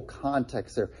that whole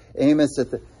context there. Amos at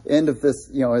the end of this,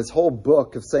 his whole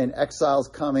book of saying exile's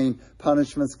coming,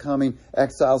 punishment's coming,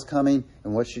 exile's coming.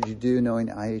 And what should you do knowing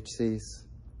IHCs?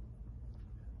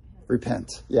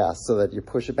 Repent. Yeah, so that you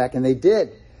push it back. And they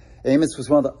did. Amos was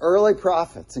one of the early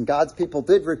prophets, and God's people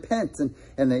did repent,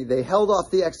 and they held off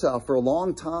the exile for a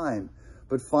long time.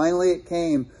 But finally it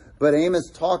came. But Amos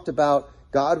talked about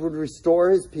God would restore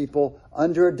his people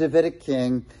under a Davidic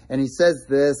king. And he says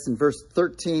this in verse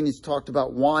 13, he's talked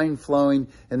about wine flowing.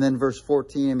 And then verse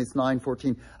 14, Amos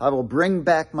 9:14, I will bring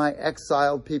back my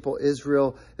exiled people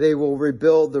Israel. They will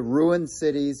rebuild the ruined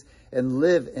cities and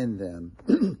live in them.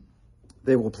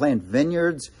 They will plant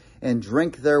vineyards and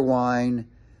drink their wine.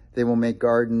 They will make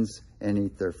gardens and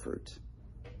eat their fruit.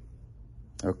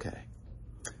 Okay.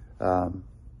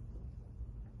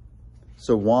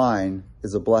 So wine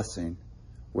is a blessing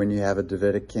when you have a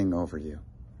Davidic king over you.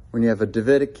 When you have a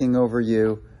Davidic king over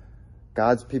you,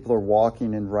 God's people are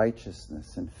walking in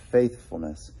righteousness and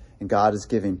faithfulness. And God is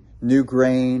giving new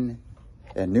grain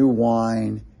and new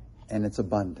wine, and it's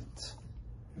abundant.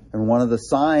 And one of the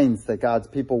signs that God's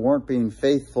people weren't being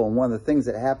faithful, and one of the things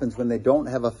that happens when they don't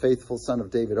have a faithful son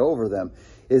of David over them,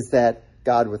 is that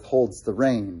God withholds the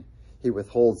rain. He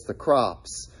withholds the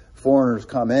crops. Foreigners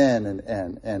come in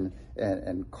and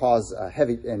cause a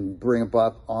heavy, and bring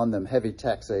up on them heavy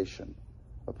taxation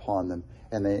upon them.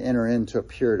 And they enter into a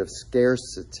period of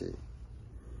scarcity.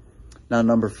 Now,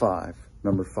 number five.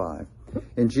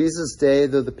 In Jesus' day,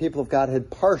 though the people of God had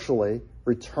partially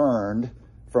returned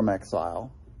from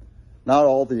exile, not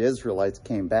all the Israelites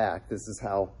came back. This is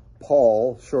how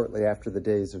Paul, shortly after the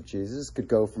days of Jesus, could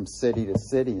go from city to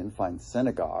city and find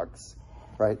synagogues,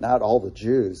 right? Not all the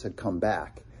Jews had come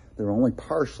back. They were only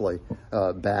partially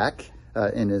back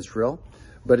in Israel.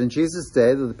 But in Jesus'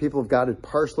 day, though the people of God had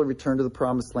partially returned to the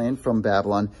promised land from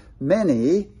Babylon,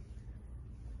 many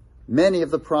of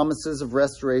the promises of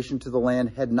restoration to the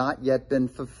land had not yet been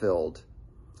fulfilled.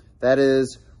 That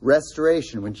is,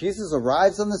 restoration. When Jesus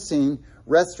arrives on the scene,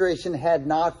 restoration had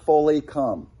not fully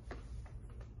come.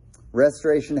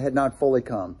 Restoration had not fully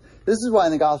come. This is why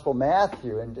in the Gospel of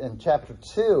Matthew, in chapter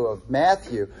 2 of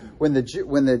Matthew, when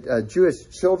the Jewish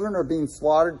children are being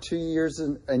slaughtered 2 years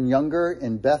and younger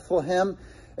in Bethlehem,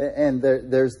 and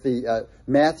there's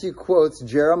Matthew quotes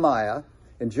Jeremiah,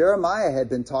 and Jeremiah had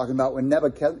been talking about when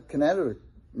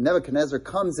Nebuchadnezzar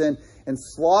comes in and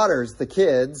slaughters the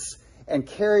kids and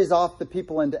carries off the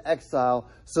people into exile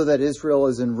so that Israel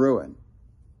is in ruin.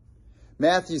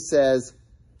 Matthew says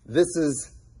this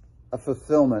is a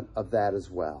fulfillment of that as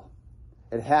well.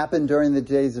 It happened during the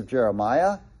days of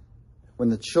Jeremiah when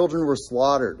the children were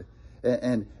slaughtered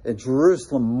and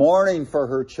Jerusalem mourning for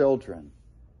her children.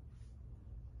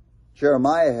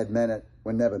 Jeremiah had meant it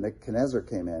when Nebuchadnezzar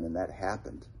came in, and that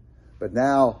happened. But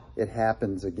now it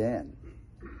happens again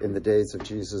in the days of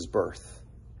Jesus' birth.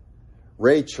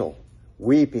 Rachel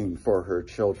weeping for her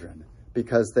children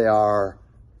because they are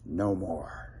no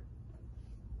more.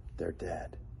 They're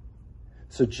dead.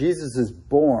 So Jesus is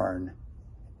born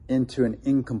into an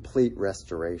incomplete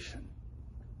restoration.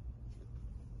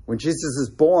 When Jesus is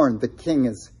born, the king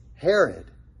is Herod.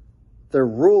 Their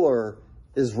ruler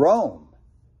is Rome.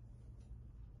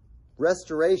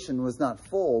 Restoration was not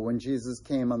full when Jesus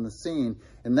came on the scene.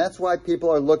 And that's why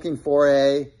people are looking for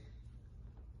a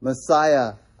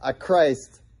Messiah, a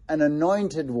Christ, an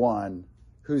anointed one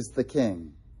who's the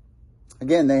king.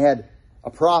 Again, they had a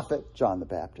prophet, John the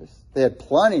Baptist. They had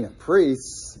plenty of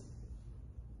priests,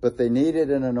 but they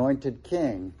needed an anointed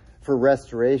king for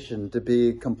restoration to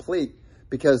be complete.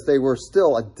 because they were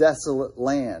still a desolate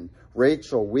land.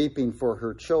 Rachel weeping for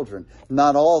her children.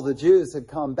 Not all the Jews had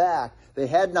come back. They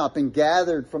had not been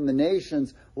gathered from the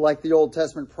nations like the Old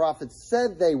Testament prophets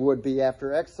said they would be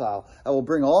after exile. I will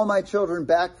bring all my children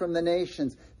back from the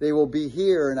nations. They will be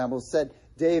here, and I will set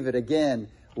David again,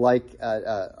 like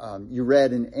you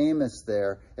read in Amos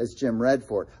there, as Jim read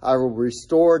for it. I will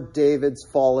restore David's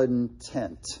fallen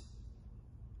tent,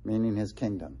 meaning his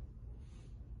kingdom.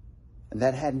 And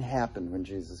that hadn't happened when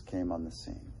Jesus came on the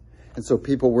scene. And so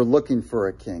people were looking for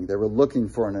a king. They were looking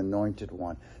for an anointed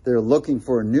one. They were looking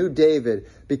for a new David,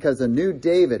 because a new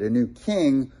David, a new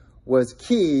king, was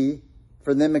key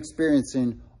for them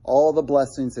experiencing all the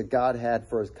blessings that God had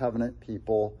for his covenant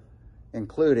people,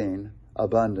 including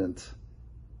abundant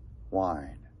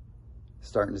wine.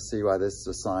 Starting to see why this is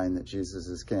a sign that Jesus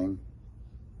is king.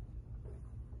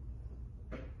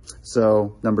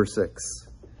 So, number 6.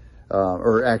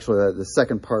 Or actually the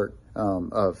second part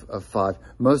of 5.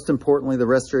 Most importantly, the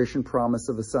restoration promise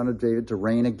of the Son of David to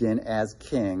reign again as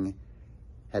king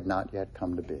had not yet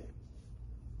come to be.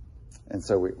 And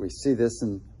so we see this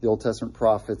in the Old Testament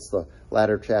prophets. The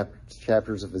latter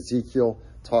chapters of Ezekiel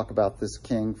talk about this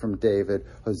king from David.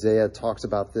 Hosea talks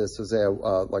about this. Hosea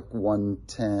like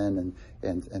 1:10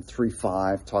 and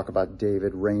 3:5 talk about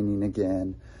David reigning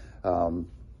again.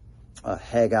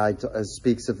 Haggai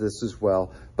speaks of this as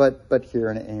well. But here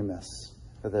in Amos,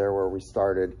 there where we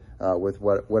started with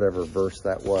whatever verse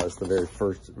that was, the very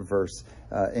first verse,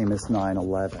 Amos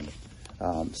 9:11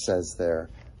 says there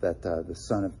that the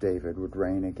Son of David would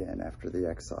reign again after the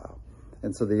exile.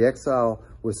 And so the exile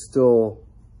was still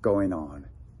going on.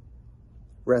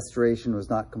 Restoration was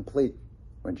not complete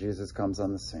when Jesus comes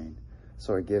on the scene.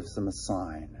 So he gives them a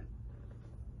sign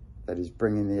that he's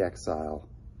bringing the exile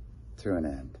to an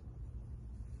end.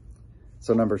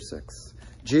 So number 6,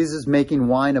 Jesus making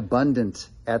wine abundant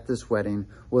at this wedding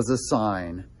was a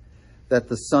sign that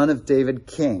the Son of David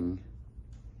King,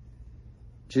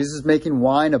 Jesus making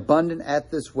wine abundant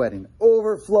at this wedding,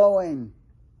 overflowing.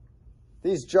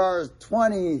 These jars,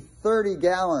 20, 30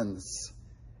 gallons,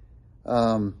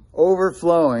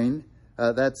 overflowing.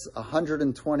 That's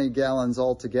 120 gallons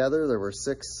altogether. There were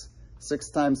 6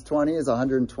 times 20 is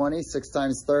 120. 6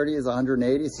 times 30 is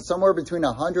 180. So somewhere between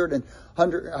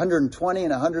 120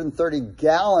 and 130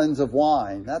 gallons of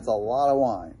wine. That's a lot of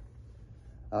wine.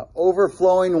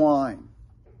 Overflowing wine.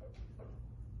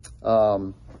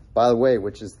 By the way,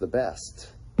 which is the best,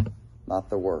 not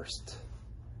the worst.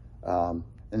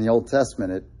 In the Old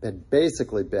Testament, it had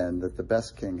basically been that the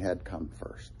best king had come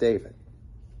first, David.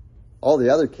 All the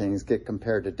other kings get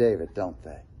compared to David, don't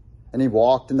they? And he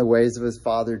walked in the ways of his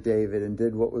father David and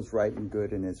did what was right and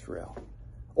good in Israel.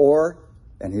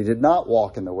 And he did not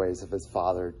walk in the ways of his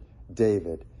father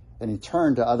David, and he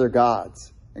turned to other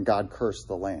gods, and God cursed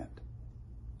the land.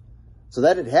 So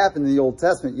that had happened in the Old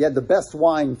Testament. You had the best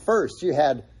wine first. You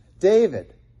had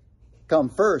David come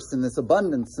first in this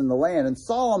abundance in the land, and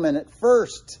Solomon at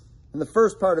first in the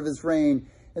first part of his reign,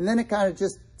 and then it kind of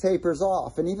just tapers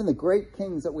off. And even the great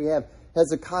kings that we have,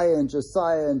 Hezekiah and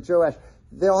Josiah and Joash,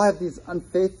 they all have these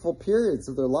unfaithful periods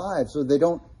of their lives, or they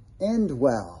don't end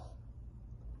well.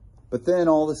 But then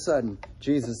all of a sudden,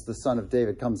 Jesus, the Son of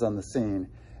David, comes on the scene,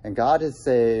 and God has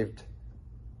saved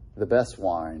the best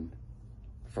wine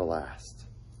for last.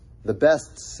 The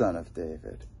best Son of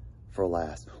David for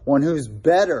last. One who's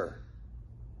better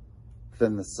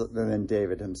than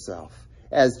David himself.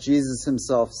 As Jesus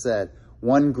himself said,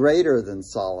 one greater than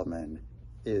Solomon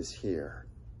is here,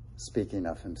 speaking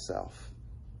of himself.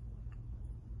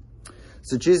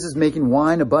 So Jesus making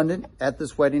wine abundant at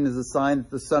this wedding is a sign that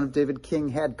the Son of David King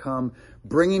had come,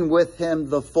 bringing with him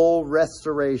the full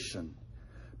restoration.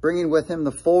 Bringing with him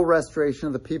the full restoration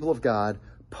of the people of God,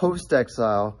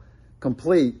 post-exile,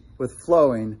 complete with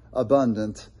flowing,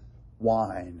 abundant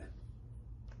wine.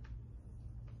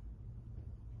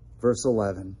 Verse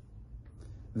 11.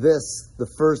 This, the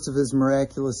first of his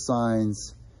miraculous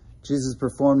signs, Jesus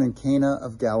performed in Cana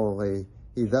of Galilee.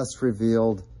 He thus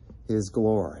revealed his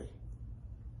glory.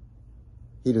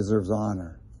 He deserves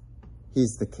honor.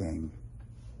 He's the king.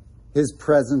 His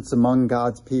presence among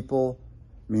God's people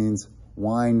means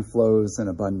wine flows in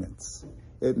abundance.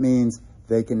 It means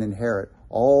they can inherit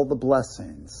all the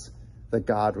blessings that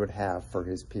God would have for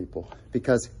his people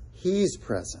because he's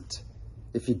present.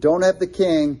 If you don't have the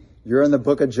king, you're in the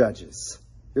book of Judges.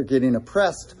 You're getting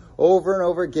oppressed over and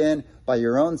over again by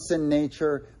your own sin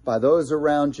nature, by those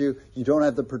around you. You don't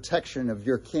have the protection of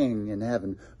your king in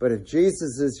heaven. But if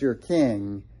Jesus is your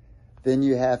king, then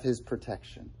you have his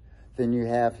protection. Then you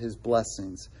have his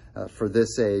blessings for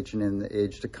this age and in the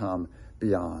age to come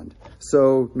beyond.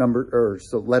 So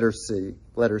letter C.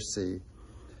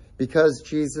 Because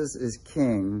Jesus is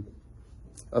King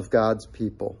of God's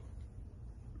people.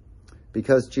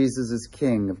 Because Jesus is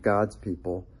King of God's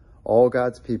people, all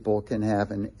God's people can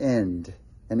have an end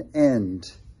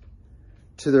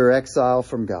to their exile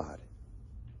from God.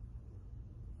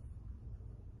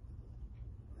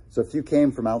 So if you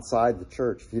came from outside the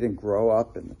church, if you didn't grow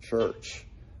up in the church,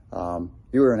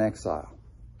 you were in exile.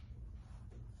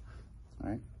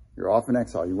 Right? You're off in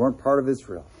exile. You weren't part of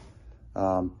Israel.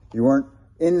 You weren't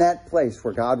in that place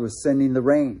where God was sending the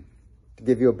rain to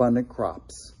give you abundant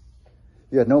crops.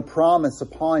 You had no promise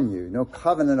upon you, no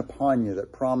covenant upon you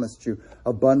that promised you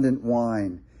abundant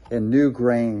wine and new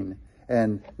grain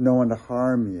and no one to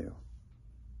harm you.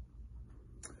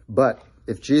 But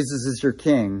if Jesus is your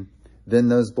King, then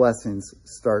those blessings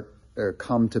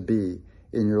come to be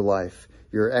in your life.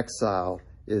 Your exile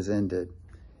is ended.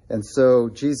 And so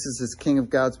Jesus is King of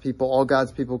God's people. All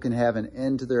God's people can have an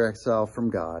end to their exile from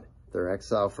God,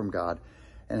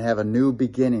 and have a new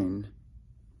beginning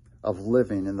of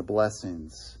living in the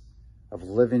blessings,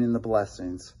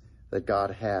 that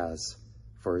God has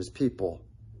for his people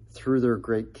through their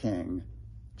great King,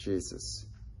 Jesus.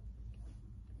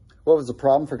 What was the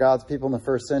problem for God's people in the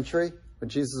first century? When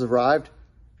Jesus arrived,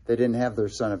 they didn't have their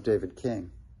Son of David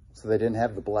king. So they didn't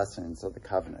have the blessings of the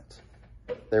covenant.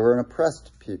 They were an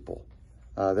oppressed people.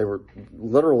 They were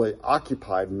literally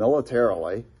occupied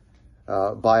militarily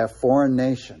by a foreign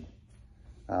nation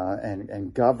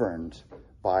and governed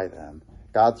by them.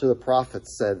 God, through the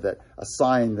prophets, said that a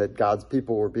sign that God's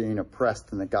people were being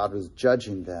oppressed and that God was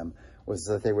judging them was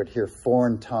that they would hear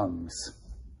foreign tongues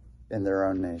in their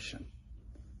own nation.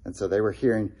 And so they were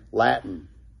hearing Latin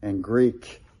and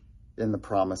Greek in the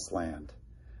promised land.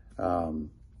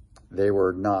 They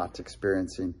were not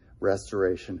experiencing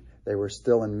restoration. They were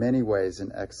still in many ways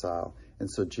in exile. And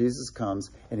so Jesus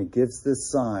comes and he gives this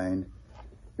sign: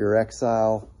 your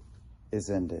exile is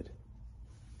ended.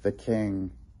 The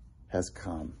King has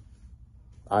come.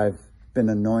 I've been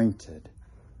anointed.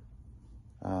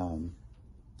 I'm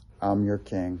your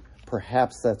King.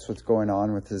 Perhaps that's what's going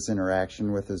on with his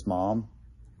interaction with his mom.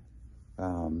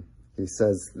 He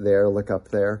says there, look up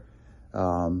there.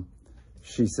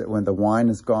 She said, when the wine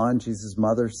is gone, Jesus'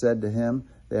 mother said to him,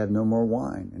 they have no more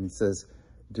wine. And he says,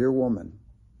 dear woman.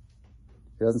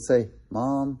 He doesn't say,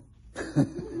 Mom.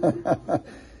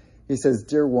 He says,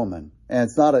 dear woman. And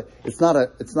it's not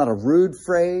a rude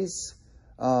phrase,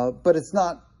 but it's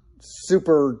not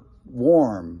super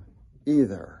warm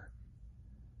either.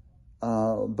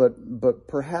 But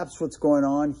perhaps what's going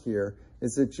on here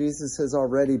is that Jesus has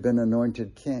already been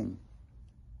anointed king.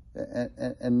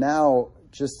 And now,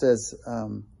 just as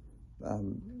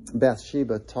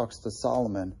Bathsheba talks to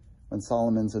Solomon when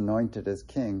Solomon's anointed as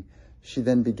king, she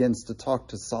then begins to talk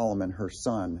to Solomon, her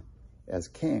son, as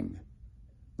king.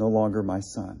 No longer my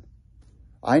son.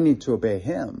 I need to obey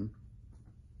him,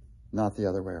 not the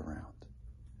other way around.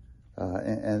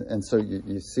 And so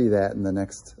you see that in the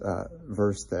next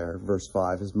verse there, verse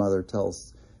 5. His mother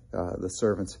tells the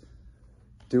servants,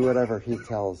 do whatever he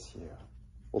tells you.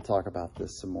 We'll talk about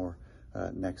this some more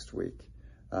next week.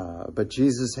 But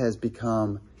Jesus has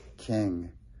become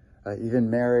king. Even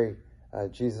Mary,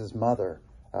 Jesus' mother,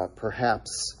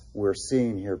 perhaps we're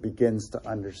seeing here, begins to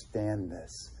understand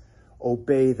this.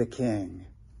 Obey the king,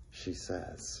 she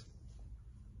says.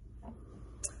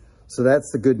 So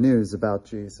that's the good news about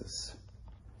Jesus.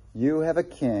 You have a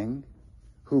king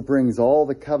who brings all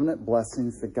the covenant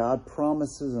blessings that God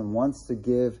promises and wants to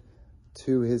give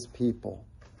to his people.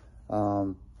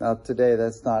 Now today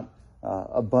that's not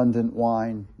abundant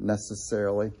wine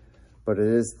necessarily, but it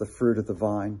is the fruit of the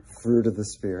vine, fruit of the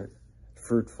Spirit,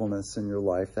 fruitfulness in your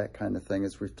life, that kind of thing,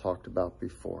 as we've talked about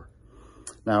before.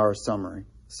 Now our summary.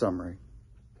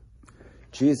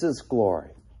 Jesus'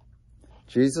 glory,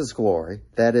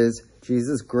 that is,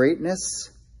 Jesus'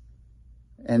 greatness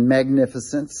and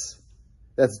magnificence,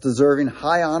 that's deserving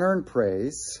high honor and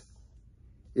praise,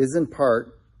 is in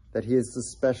part that he is the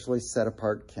specially set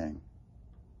apart king.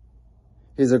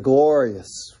 He's a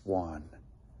glorious one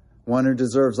who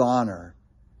deserves honor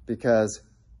because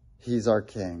he's our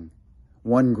king.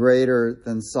 One greater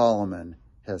than Solomon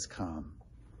has come.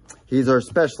 He's our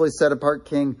specially set apart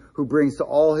king who brings to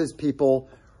all his people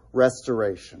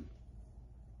restoration.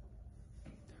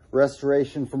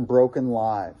 Restoration from broken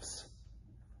lives.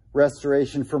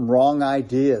 Restoration from wrong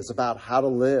ideas about how to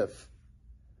live.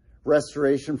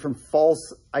 Restoration from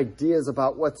false ideas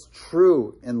about what's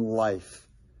true in life.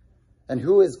 And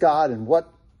who is God and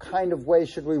what kind of way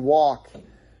should we walk?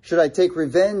 Should I take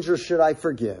revenge or should I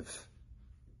forgive?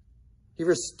 He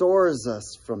restores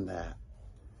us from that.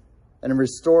 and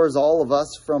restores all of us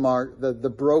from the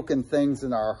broken things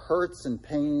and our hurts and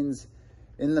pains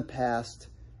in the past.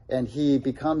 And he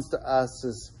becomes to us,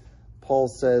 as Paul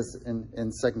says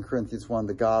in 2 Corinthians 1,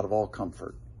 the God of all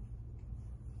comfort.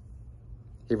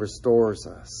 He restores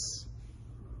us.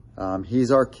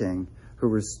 He's our King who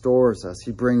restores us.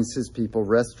 He brings his people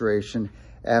restoration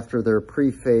after their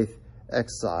pre-faith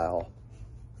exile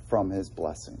from his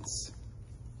blessings.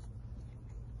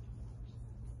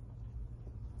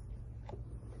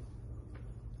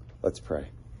 Let's pray.